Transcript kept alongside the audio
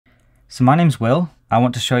So my name's Will. I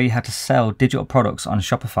want to show you how to sell digital products on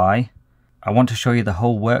Shopify. I want to show you the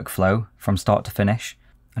whole workflow from start to finish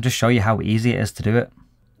and just show you how easy it is to do it.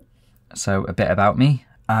 So a bit about me.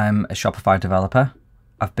 I'm a Shopify developer.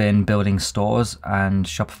 I've been building stores and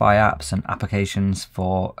Shopify apps and applications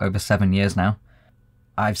for over 7 years now.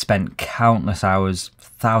 I've spent countless hours,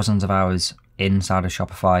 thousands of hours inside of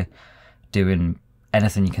Shopify doing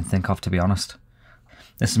anything you can think of, to be honest.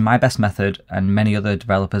 This is my best method and many other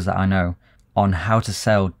developers that I know on how to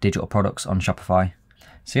sell digital products on Shopify.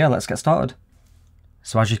 So yeah, let's get started.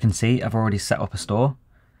 So as you can see, I've already set up a store.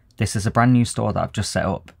 This is a brand new store that I've just set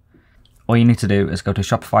up. All you need to do is go to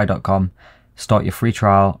shopify.com, start your free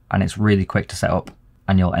trial, and it's really quick to set up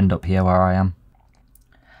and you'll end up here where I am.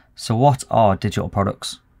 So what are digital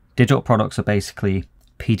products? Digital products are basically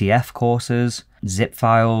PDF courses, zip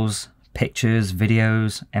files, pictures,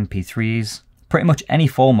 videos, MP3s. Pretty much any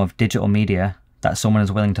form of digital media that someone is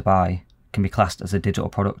willing to buy can be classed as a digital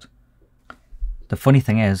product. The funny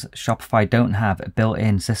thing is, Shopify don't have a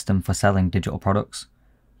built-in system for selling digital products.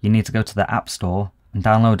 You need to go to the App Store and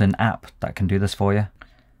download an app that can do this for you.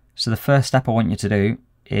 So the first step I want you to do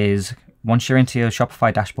is, once you're into your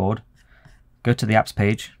Shopify dashboard, go to the apps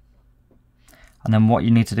page. And then what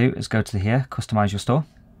you need to do is go to here, Customize your store.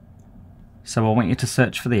 So I want you to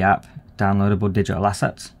search for the app, Downloadable Digital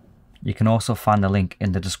Assets. You can also find the link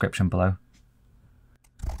in the description below.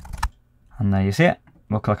 And there you see it.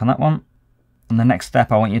 We'll click on that one. And the next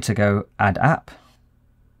step, I want you to go Add App.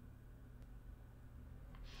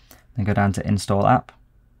 Then go down to Install App.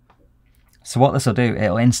 So what this will do,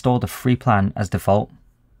 it'll install the free plan as default.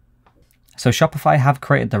 So Shopify have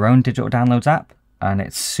created their own digital downloads app, and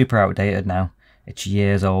it's super outdated now. It's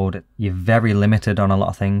years old. You're very limited on a lot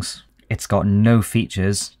of things. It's got no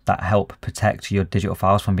features that help protect your digital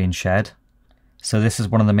files from being shared. So this is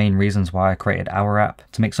one of the main reasons why I created our app,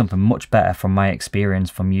 to make something much better from my experience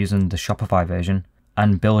from using the Shopify version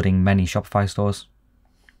and building many Shopify stores.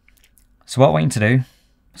 So what I want you to do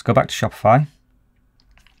is go back to Shopify,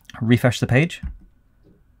 refresh the page.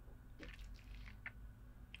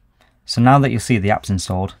 So now that you'll see the app's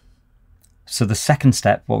installed, so the second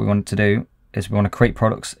step, what we want to do is we want to create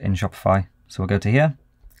products in Shopify. So we'll go to here,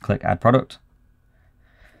 click Add Product.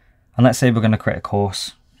 And let's say we're going to create a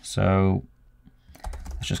course. So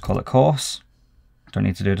let's just call it course. Don't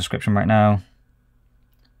need to do a description right now.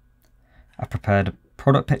 I've prepared a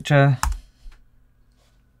product picture.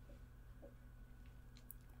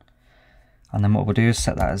 And then what we'll do is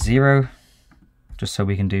set that as 0, just so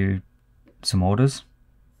we can do some orders.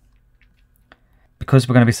 Because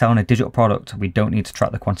we're going to be selling a digital product, we don't need to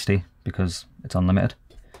track the quantity because it's unlimited.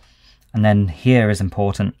 And then here is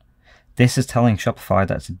important. This is telling Shopify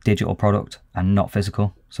that it's a digital product and not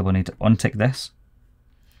physical. So we'll need to untick this.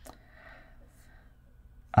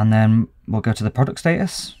 And then we'll go to the product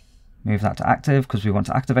status, move that to active because we want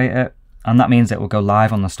to activate it. And that means it will go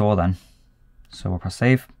live on the store then. So we'll press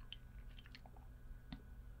save.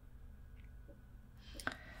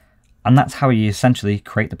 And that's how you essentially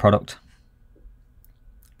create the product.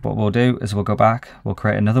 What we'll do is we'll go back, we'll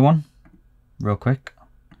create another one real quick.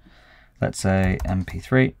 Let's say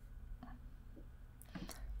MP3.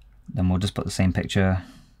 Then we'll just put the same picture.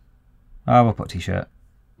 We'll put t-shirt.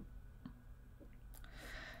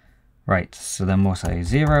 Right, so then we'll say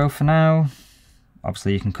 0 for now.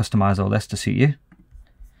 Obviously you can customize all this to suit you.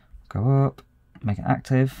 Go up, make it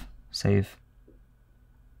active, save.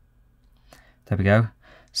 There we go.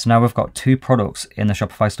 So now we've got 2 products in the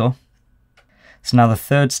Shopify store. So now the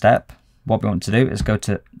third step, what we want to do is go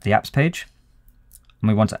to the apps page. And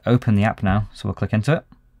we want to open the app now, so we'll click into it.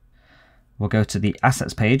 We'll go to the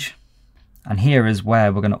assets page, and here is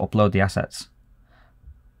where we're going to upload the assets.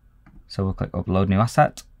 So we'll click upload new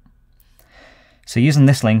asset. So using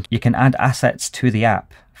this link, you can add assets to the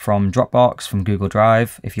app from Dropbox, from Google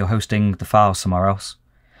Drive, if you're hosting the files somewhere else.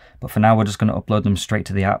 But for now, we're just going to upload them straight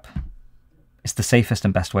to the app. It's the safest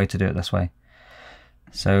and best way to do it this way.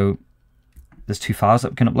 So there's 2 files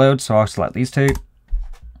that we can upload, so I'll select these 2.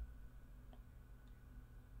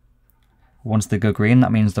 Once they go green,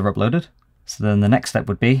 that means they're uploaded. So then the next step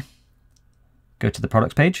would be go to the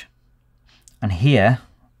products page. And here,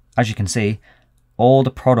 as you can see, all the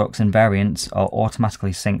products and variants are automatically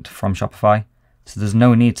synced from Shopify. So there's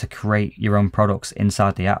no need to create your own products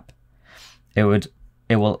inside the app. It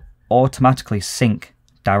will automatically sync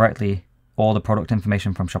directly all the product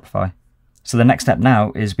information from Shopify. So the next step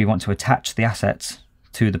now is we want to attach the assets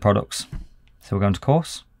to the products. So we're going to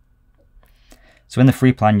course. So in the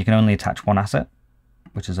free plan, you can only attach 1 asset,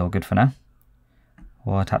 which is all good for now.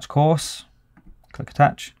 We'll attach course, click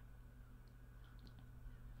attach.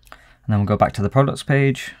 And then we'll go back to the products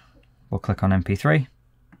page, We'll click on MP3.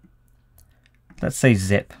 Let's say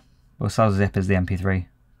zip. We'll sell zip as the MP3.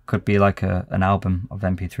 Could be like an album of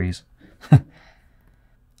MP3s.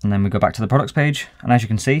 And then we go back to the products page, and as you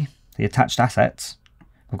can see, the attached assets,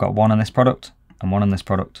 we've got one on this product and one on this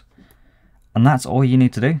product. And that's all you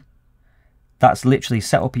need to do. That's literally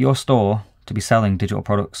set up your store to be selling digital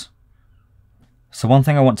products. So one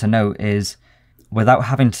thing I want to note is, without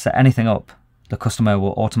having to set anything up, the customer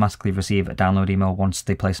will automatically receive a download email once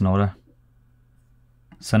they place an order.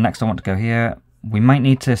 So next I want to go here. We might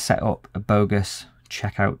need to set up a bogus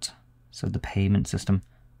checkout, so the payment system.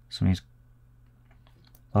 So we'll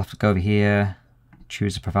have to go over here,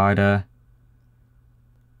 choose a provider,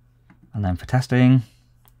 and then for testing,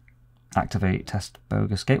 activate test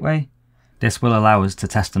bogus gateway. This will allow us to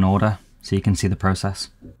test an order so you can see the process.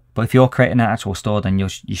 But if you're creating an actual store, then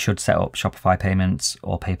you should set up Shopify payments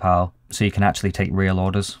or PayPal so you can actually take real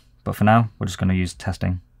orders. But for now, we're just going to use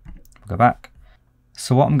testing. We'll go back.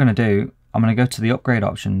 So what I'm going to do, I'm going to go to the upgrade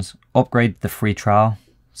options, upgrade the free trial.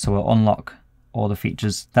 So we'll unlock all the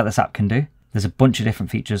features that this app can do. There's a bunch of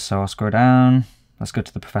different features, so I'll scroll down. Let's go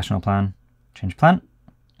to the professional plan, change plan.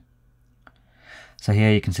 So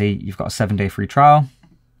here you can see you've got a 7-day free trial.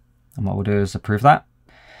 And what we'll do is approve that.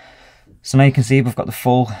 So now you can see we've got the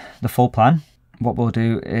full plan. What we'll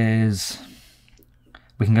do is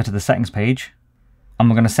we can go to the settings page, and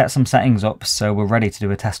we're going to set some settings up so we're ready to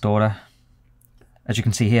do a test order. As you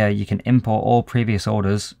can see here, you can import all previous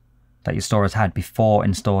orders that your store has had before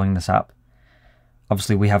installing this app.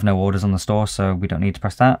 Obviously we have no orders on the store, so we don't need to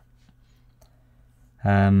press that.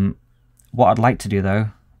 What I'd like to do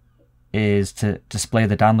though is to display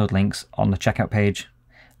the download links on the checkout page.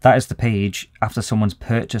 That is the page after someone's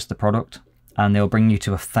purchased the product, and they'll bring you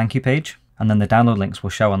to a thank you page, and then the download links will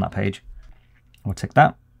show on that page. We'll tick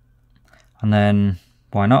that. And then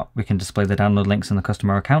why not? We can display the download links in the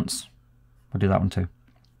customer accounts. We'll do that one too.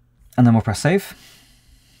 And then we'll press save.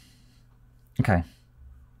 Okay,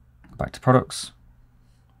 go back to products.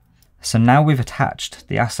 So now we've attached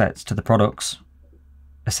the assets to the products.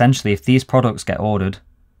 Essentially, if these products get ordered,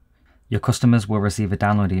 your customers will receive a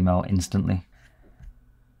download email instantly.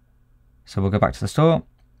 So we'll go back to the store.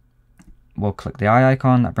 We'll click the eye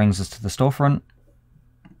icon. That brings us to the storefront.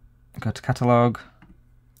 Go to catalog.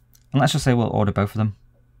 And let's just say we'll order both of them.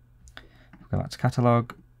 Go back to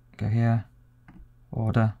catalog. Go here.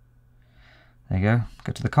 Order. There you go.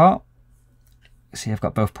 Go to the cart. See, I've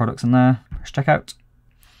got both products in there. Press checkout.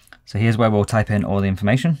 So here's where we'll type in all the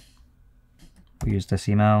information. We'll use this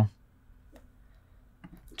email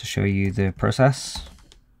to show you the process.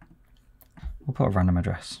 We'll put a random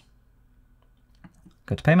address.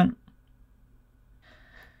 Go to payment.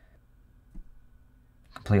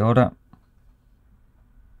 Complete order.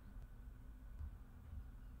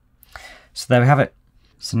 So there we have it.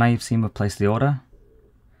 So now you've seen we've placed the order.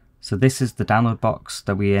 So this is the download box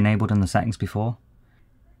that we enabled in the settings before.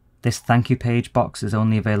 This thank you page box is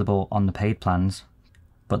only available on the paid plans,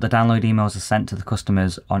 but the download emails are sent to the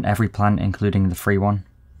customers on every plan, including the free one.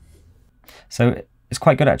 So it's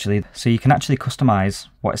quite good actually. So you can actually customize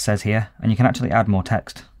what it says here, and you can actually add more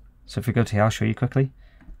text. So if we go to here, I'll show you quickly.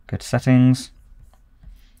 Go to settings.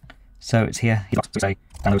 So it's here. Say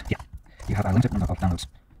download. Yeah, you have a limited number of downloads.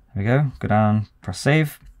 There we go. Go down, press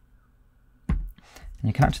save. And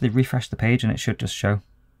you can actually refresh the page and it should just show.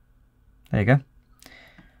 There you go.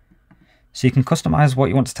 So you can customize what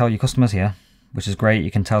you want to tell your customers here, which is great. You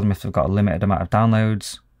can tell them if they've got a limited amount of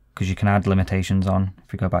downloads, because you can add limitations on.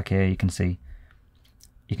 If we go back here, you can see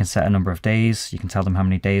you can set a number of days. You can tell them how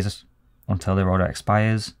many days until their order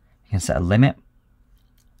expires. You can set a limit.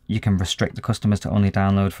 You can restrict the customers to only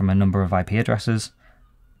download from a number of IP addresses.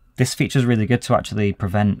 This feature is really good to actually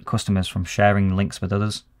prevent customers from sharing links with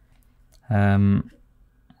others. We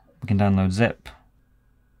can download zip.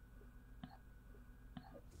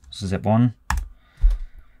 Zip one,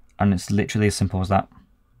 and it's literally as simple as that.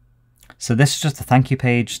 So this is just the thank you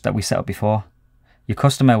page that we set up before. Your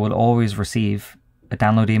customer will always receive a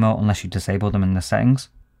download email unless you disable them in the settings.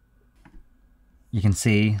 You can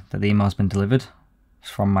see that the email has been delivered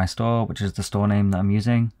from my store, which is the store name that I'm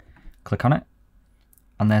using. Click on it,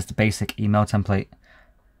 and there's the basic email template.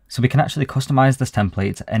 So we can actually customize this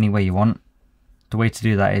template to any way you want. The way to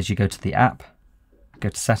do that is you go to the app, go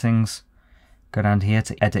to settings, go down here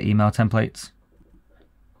to edit email templates.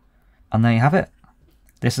 And there you have it.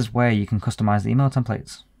 This is where you can customize the email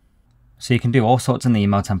templates. So you can do all sorts in the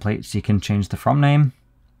email templates. You can change the from name.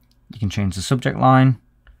 You can change the subject line.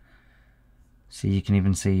 So you can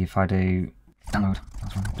even see if I do download.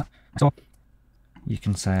 So you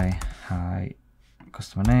can say, hi,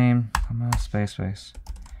 customer name, space,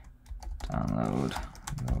 download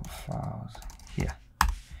your files here.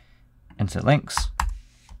 Insert links.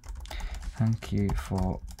 Thank you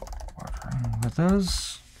for ordering with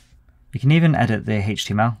us. You can even edit the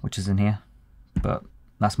HTML, which is in here, but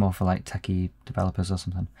that's more for like techie developers or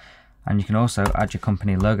something. And you can also add your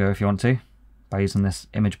company logo if you want to by using this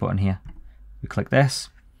image button here. We click this.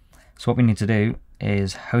 So what we need to do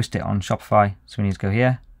is host it on Shopify. So we need to go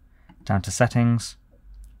here, down to settings,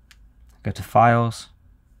 go to files.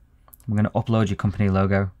 We're going to upload your company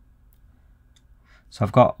logo. So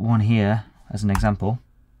I've got one here as an example.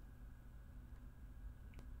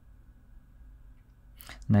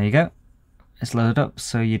 And there you go. It's loaded up.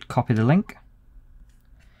 So you'd copy the link.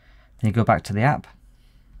 Then you go back to the app.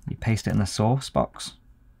 You paste it in the source box.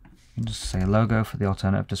 You can just say logo for the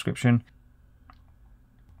alternative description.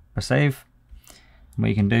 Press save. And what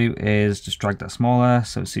you can do is just drag that smaller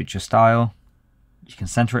so it suits your style. You can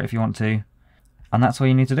center it if you want to. And that's all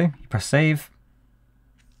you need to do. You press save.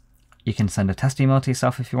 You can send a test email to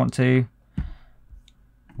yourself if you want to.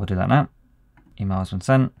 We'll do that now. Email has been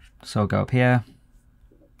sent. So we'll go up here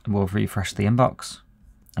and we'll refresh the inbox.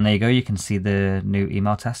 And there you go. You can see the new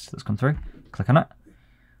email test that's come through. Click on it.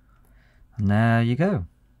 And there you go.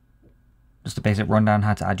 Just a basic rundown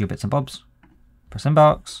how to add your bits and bobs. Press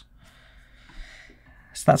inbox.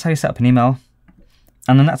 So that's how you set up an email.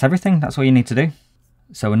 And then that's everything. That's all you need to do.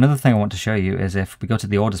 So another thing I want to show you is if we go to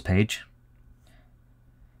the orders page,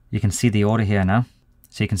 you can see the order here now.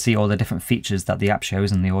 So you can see all the different features that the app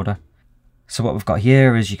shows in the order. So what we've got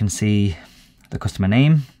here is you can see the customer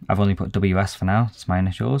name. I've only put WS for now. It's my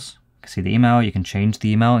initials. You can see the email. You can change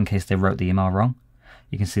the email in case they wrote the email wrong.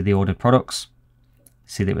 You can see the ordered products.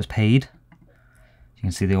 See that it was paid. You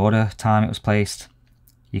can see the order time it was placed.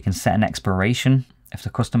 You can set an expiration. If the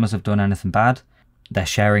customers have done anything bad, they're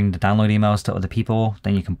sharing the download emails to other people,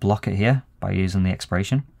 then you can block it here by using the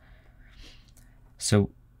expiration. So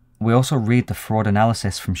we also read the fraud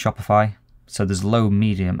analysis from Shopify. So there's low,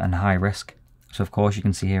 medium, and high risk. So of course you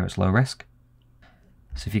can see here it's low risk.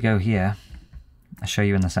 So if you go here, I'll show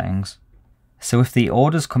you in the settings. So if the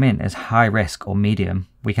orders come in as high risk or medium,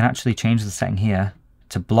 we can actually change the setting here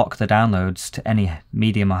to block the downloads to any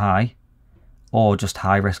medium or high, or just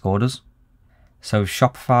high risk orders. So if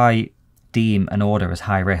Shopify deem an order as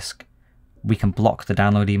high risk, we can block the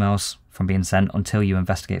download emails from being sent until you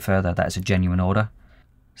investigate further that it's a genuine order.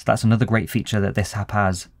 So that's another great feature that this app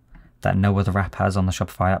has that no other app has on the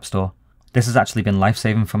Shopify App Store. This has actually been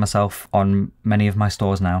life-saving for myself on many of my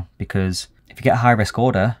stores now, because if you get a high risk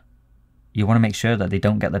order, you want to make sure that they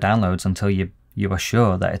don't get the downloads until you are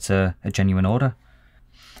sure that it's a genuine order.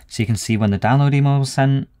 So you can see when the download email was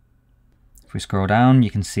sent. If we scroll down, you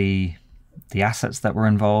can see the assets that were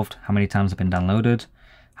involved, how many times they've been downloaded,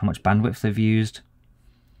 how much bandwidth they've used.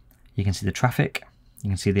 You can see the traffic, you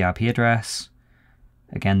can see the IP address,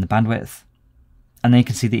 again the bandwidth, and then you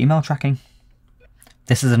can see the email tracking.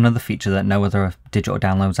 This is another feature that no other digital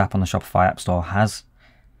downloads app on the Shopify App Store has.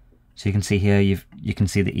 So you can see here, you can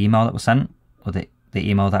see the email that was sent, or the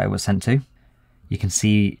email that it was sent to. You can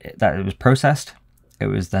see that it was processed, it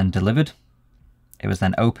was then delivered, it was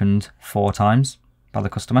then opened 4 times by the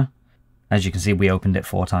customer. As you can see, we opened it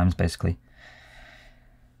 4 times basically.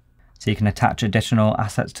 So you can attach additional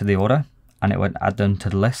assets to the order and it would add them to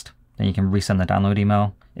the list. Then you can resend the download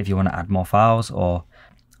email if you want to add more files or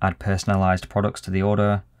add personalized products to the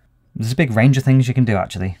order. There's a big range of things you can do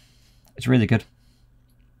actually. It's really good.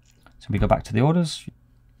 So we go back to the orders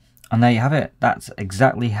and there you have it. That's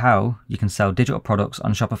exactly how you can sell digital products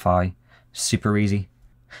on Shopify. Super easy.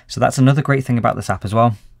 So that's another great thing about this app as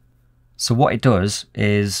well. So what it does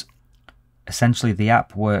is essentially the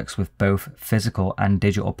app works with both physical and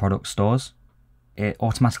digital product stores. It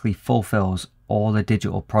automatically fulfills all the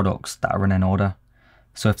digital products that are in an order.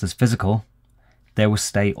 So if there's physical, they will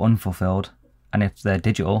stay unfulfilled, and if they're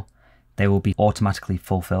digital, they will be automatically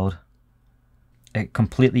fulfilled. It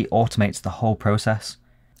completely automates the whole process.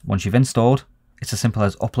 Once you've installed, it's as simple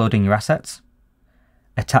as uploading your assets,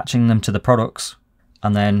 attaching them to the products,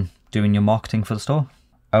 and then doing your marketing for the store.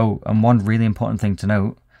 Oh, and one really important thing to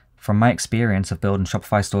note, from my experience of building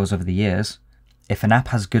Shopify stores over the years, if an app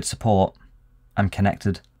has good support and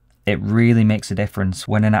connected, it really makes a difference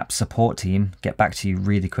when an app support team get back to you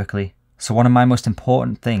really quickly. So one of my most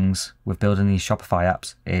important things with building these Shopify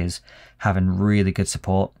apps is having really good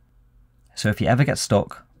support. So if you ever get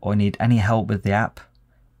stuck or need any help with the app,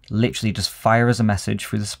 literally just fire us a message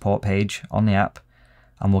through the support page on the app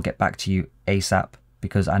and we'll get back to you ASAP,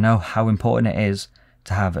 because I know how important it is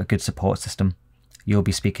to have a good support system. You'll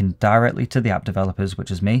be speaking directly to the app developers,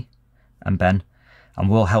 which is me and Ben, and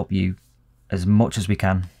we'll help you as much as we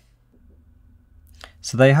can.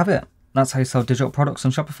 So there you have it. That's how you sell digital products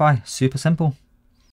on Shopify. Super simple.